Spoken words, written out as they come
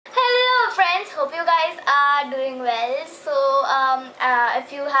guys are doing well. So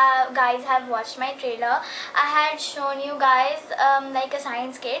if you guys have watched my trailer, I had shown you guys like a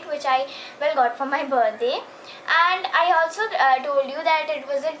science kit which I got for my birthday, and I also told you that it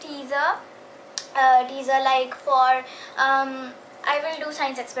was a teaser like for I will do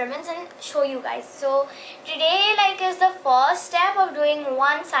science experiments and show you guys. So today is the first step of doing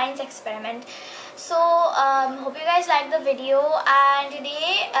one science experiment. So hope you guys like the video, and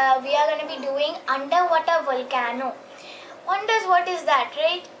today we are going to be doing underwater volcano. Wonders what is that,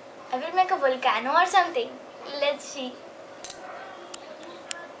 right? I will make a volcano or something. Let's see.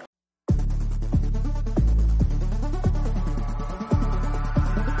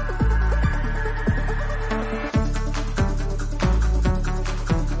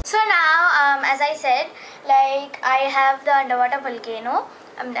 So now, as I said, I have the underwater volcano.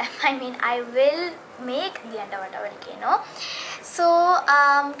 I will make the underwater volcano. So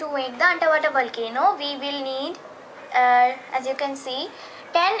to make the underwater volcano, we will need, as you can see,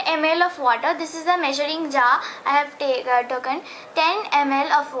 10 ml of water. This is the measuring jar. I have taken 10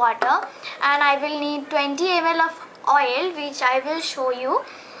 ml of water, and I will need 20 ml of oil, which I will show you.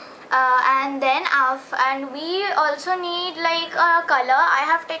 And we also need a color. I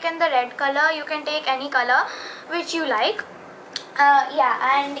have taken the red color. You can take any color which you like.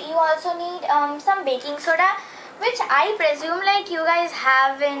 And you also need some baking soda, which I presume you guys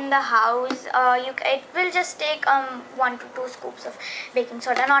have in the house. It will just take 1 to 2 scoops of baking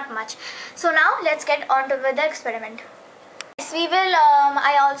soda, not much. So now let's get on to the experiment. We will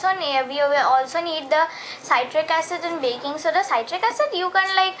also need the citric acid and baking soda. Citric acid you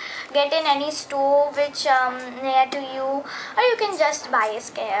can get in any stove which near to you, or you can just buy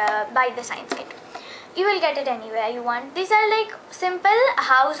the science kit. You will get it anywhere you want. These are simple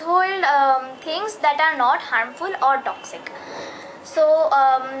household things that are not harmful or toxic. So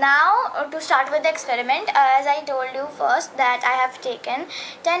now to start with the experiment, as I told you first that I have taken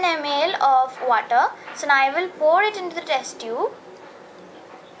 10 ml of water. So now I will pour it into the test tube.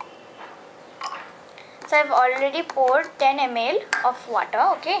 So I have already poured 10 ml of water.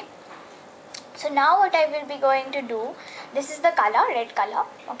 Okay. So now what I will be going to do, this is the color, red color.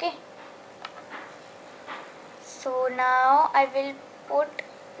 Okay. So now I will put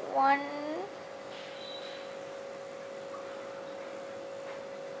one.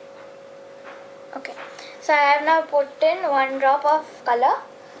 Okay, so I have now put in 1 drop of color.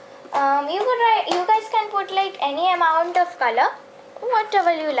 You guys can put any amount of color,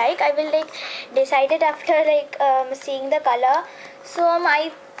 whatever you like. I will decide it after seeing the color. So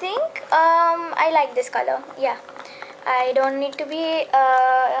I think I like this color. Yeah, I don't need to be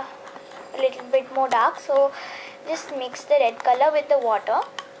a little bit more dark. So just mix the red color with the water.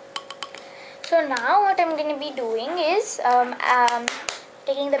 So now what I'm going to be doing is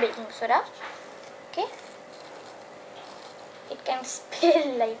taking the baking soda. Okay, it can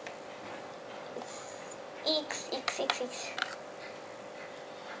spill eeks.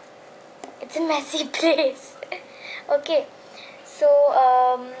 It's a messy place. Okay, so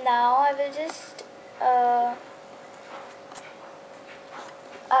now I will just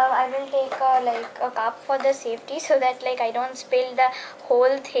I will take a cup for the safety, so that I don't spill the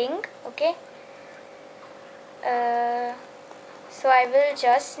whole thing. Okay. So I will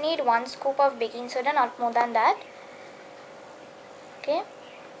just need 1 scoop of baking soda, not more than that. Okay.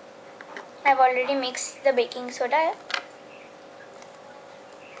 I've already mixed the baking soda.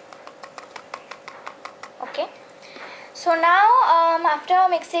 Okay. So now after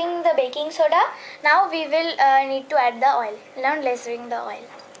mixing the baking soda, now we will need to add the oil. Now let's bring the oil.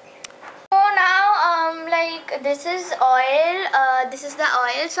 So now this is oil. This is the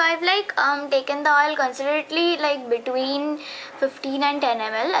oil. So I've taken the oil considerably between 15 and 10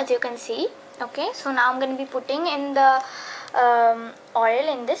 ml, as you can see. Okay, so now I'm going to be putting in the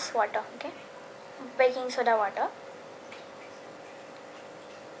oil in this water. Okay, baking soda water.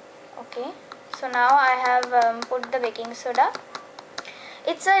 Okay, so now I have put the baking soda.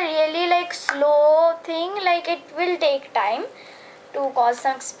 It's a really slow thing. It will take time to cause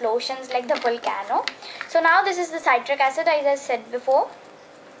some explosions like the volcano. So now this is the citric acid, as I said before.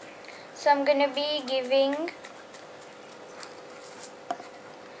 So I'm going to be giving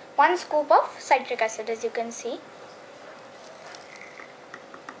 1 scoop of citric acid, as you can see.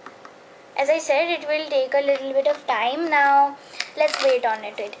 As I said, it will take a little bit of time. Now let's wait on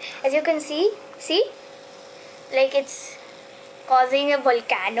it. As you can see it's causing a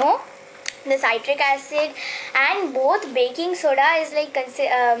volcano. The citric acid and both baking soda is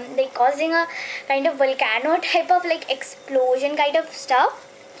causing a kind of volcano type of explosion kind of stuff.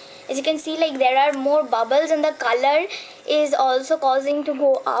 As you can see, there are more bubbles, and the color is also causing to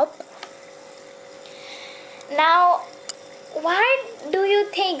go up. Now, why do you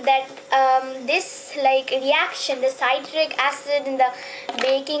think that this like reaction, the citric acid in the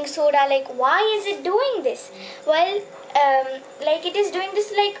baking soda, like why is it doing this? Well, like it is doing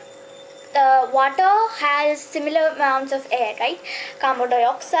this like water has similar amounts of air, right? Carbon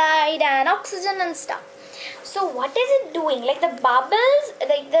dioxide and oxygen and stuff. So what is it doing? Like the bubbles,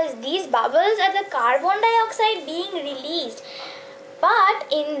 like these bubbles are the carbon dioxide being released. But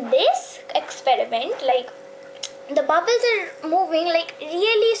in this experiment, like the bubbles are moving like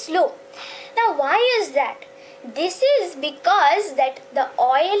really slow. Now why is that? This is because that the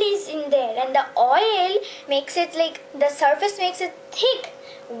oil is in there, and the oil makes it like the surface makes it thick,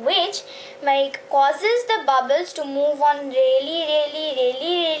 which like causes the bubbles to move on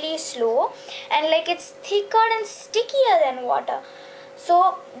really slow, and like it's thicker and stickier than water.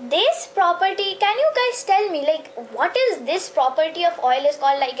 So this property, can you guys tell me like what is this property of oil is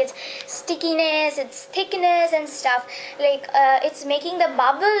called? Like its stickiness, its thickness and stuff, like it's making the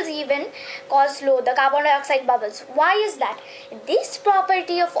bubbles even cause slow, the carbon dioxide bubbles. Why is that? This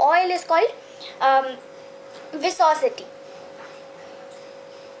property of oil is called viscosity.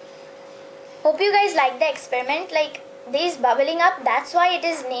 Hope you guys like the experiment. Like this bubbling up, that's why it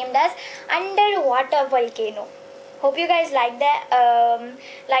is named as underwater volcano. Hope you guys like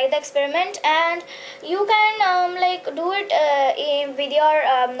the experiment, and you can like do it with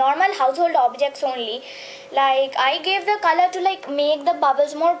your normal household objects only. Like I gave the color to like make the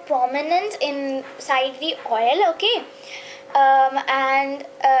bubbles more prominent inside the oil, okay? And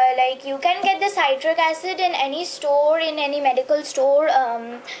like you can get the citric acid in any store, in any medical store.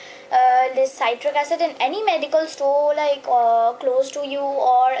 This citric acid in any medical store like close to you,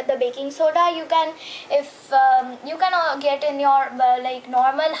 or the baking soda you can, if you can get in your like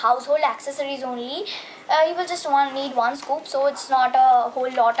normal household accessories only. You will just need one scoop, so it's not a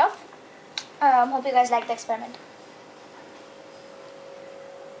whole lot of. Hope you guys like the experiment.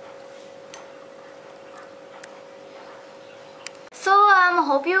 So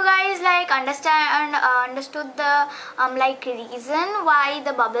hope you guys like understood the like reason why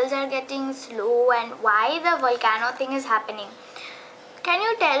the bubbles are getting slow and why the volcano thing is happening. Can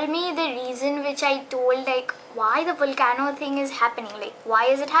you tell me the reason which I told, like why the volcano thing is happening, like why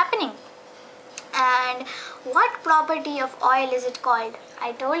is it happening, and what property of oil is it called?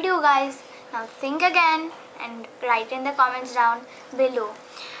 I told you guys. Now think again and write in the comments down below.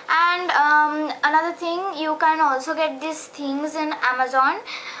 And another thing, you can also get these things in Amazon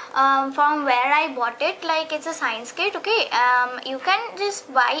from where I bought it. Like it's a science kit, okay? You can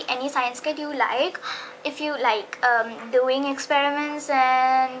just buy any science kit you like if you like doing experiments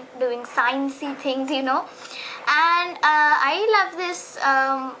and doing sciencey things, you know. And I love this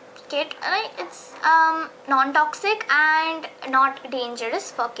kit. It's non-toxic and not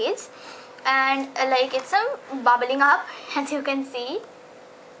dangerous for kids, and like it's bubbling up as you can see.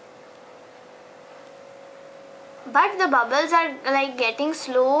 But the bubbles are like getting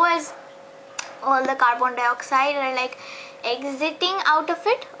slow as all the carbon dioxide are like exiting out of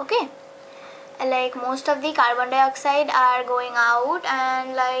it, okay? Like most of the carbon dioxide are going out,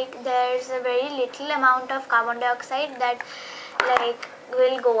 and like there's a very little amount of carbon dioxide that like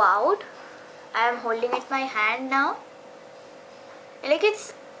will go out. I am holding it in my hand now. Like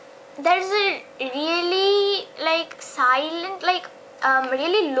there's a really like silent, like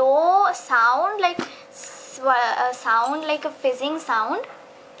really low sound, like a sound like a fizzing sound.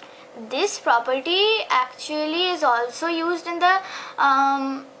 This property actually is also used in the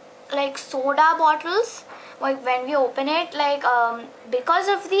like soda bottles. Like when we open it, like because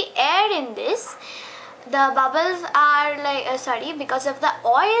of the air in this, the bubbles are like because of the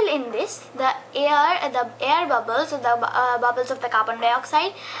oil in this, the air bubbles, so the bubbles of the carbon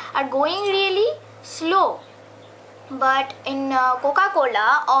dioxide are going really slow. But in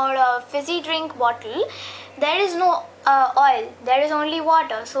Coca-Cola or a fizzy drink bottle, there is no oil, there is only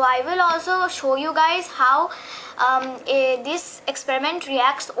water. So I will also show you guys how this experiment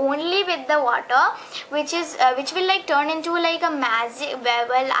reacts only with the water, which will like turn into like a magic,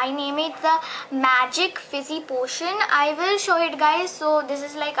 well I name it the magic fizzy potion. I will show it guys. So this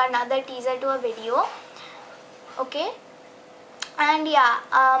is like another teaser to a video, okay? And yeah,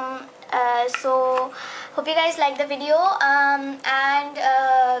 so hope you guys like the video, and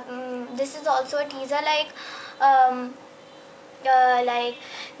this is also a teaser, like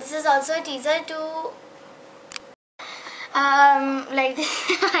this is also a teaser to like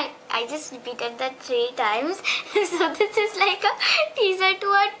this. I just repeated that 3 times. So this is like a teaser to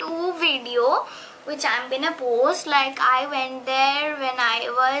a 2 video. which I'm gonna post. Like I went there when I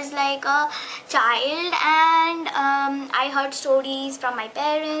was like a child, and I heard stories from my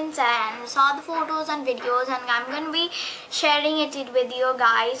parents and saw the photos and videos, and I'm gonna be sharing it with you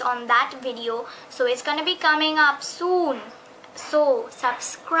guys on that video. So it's gonna be coming up soon. So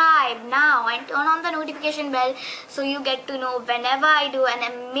subscribe now and turn on the notification bell so you get to know whenever I do an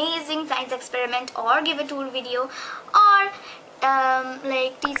amazing science experiment or give a tool video, or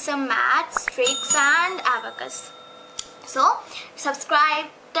like teach some maths, tricks and abacus. So subscribe,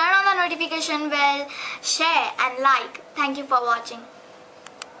 turn on the notification bell, share and like. Thank you for watching.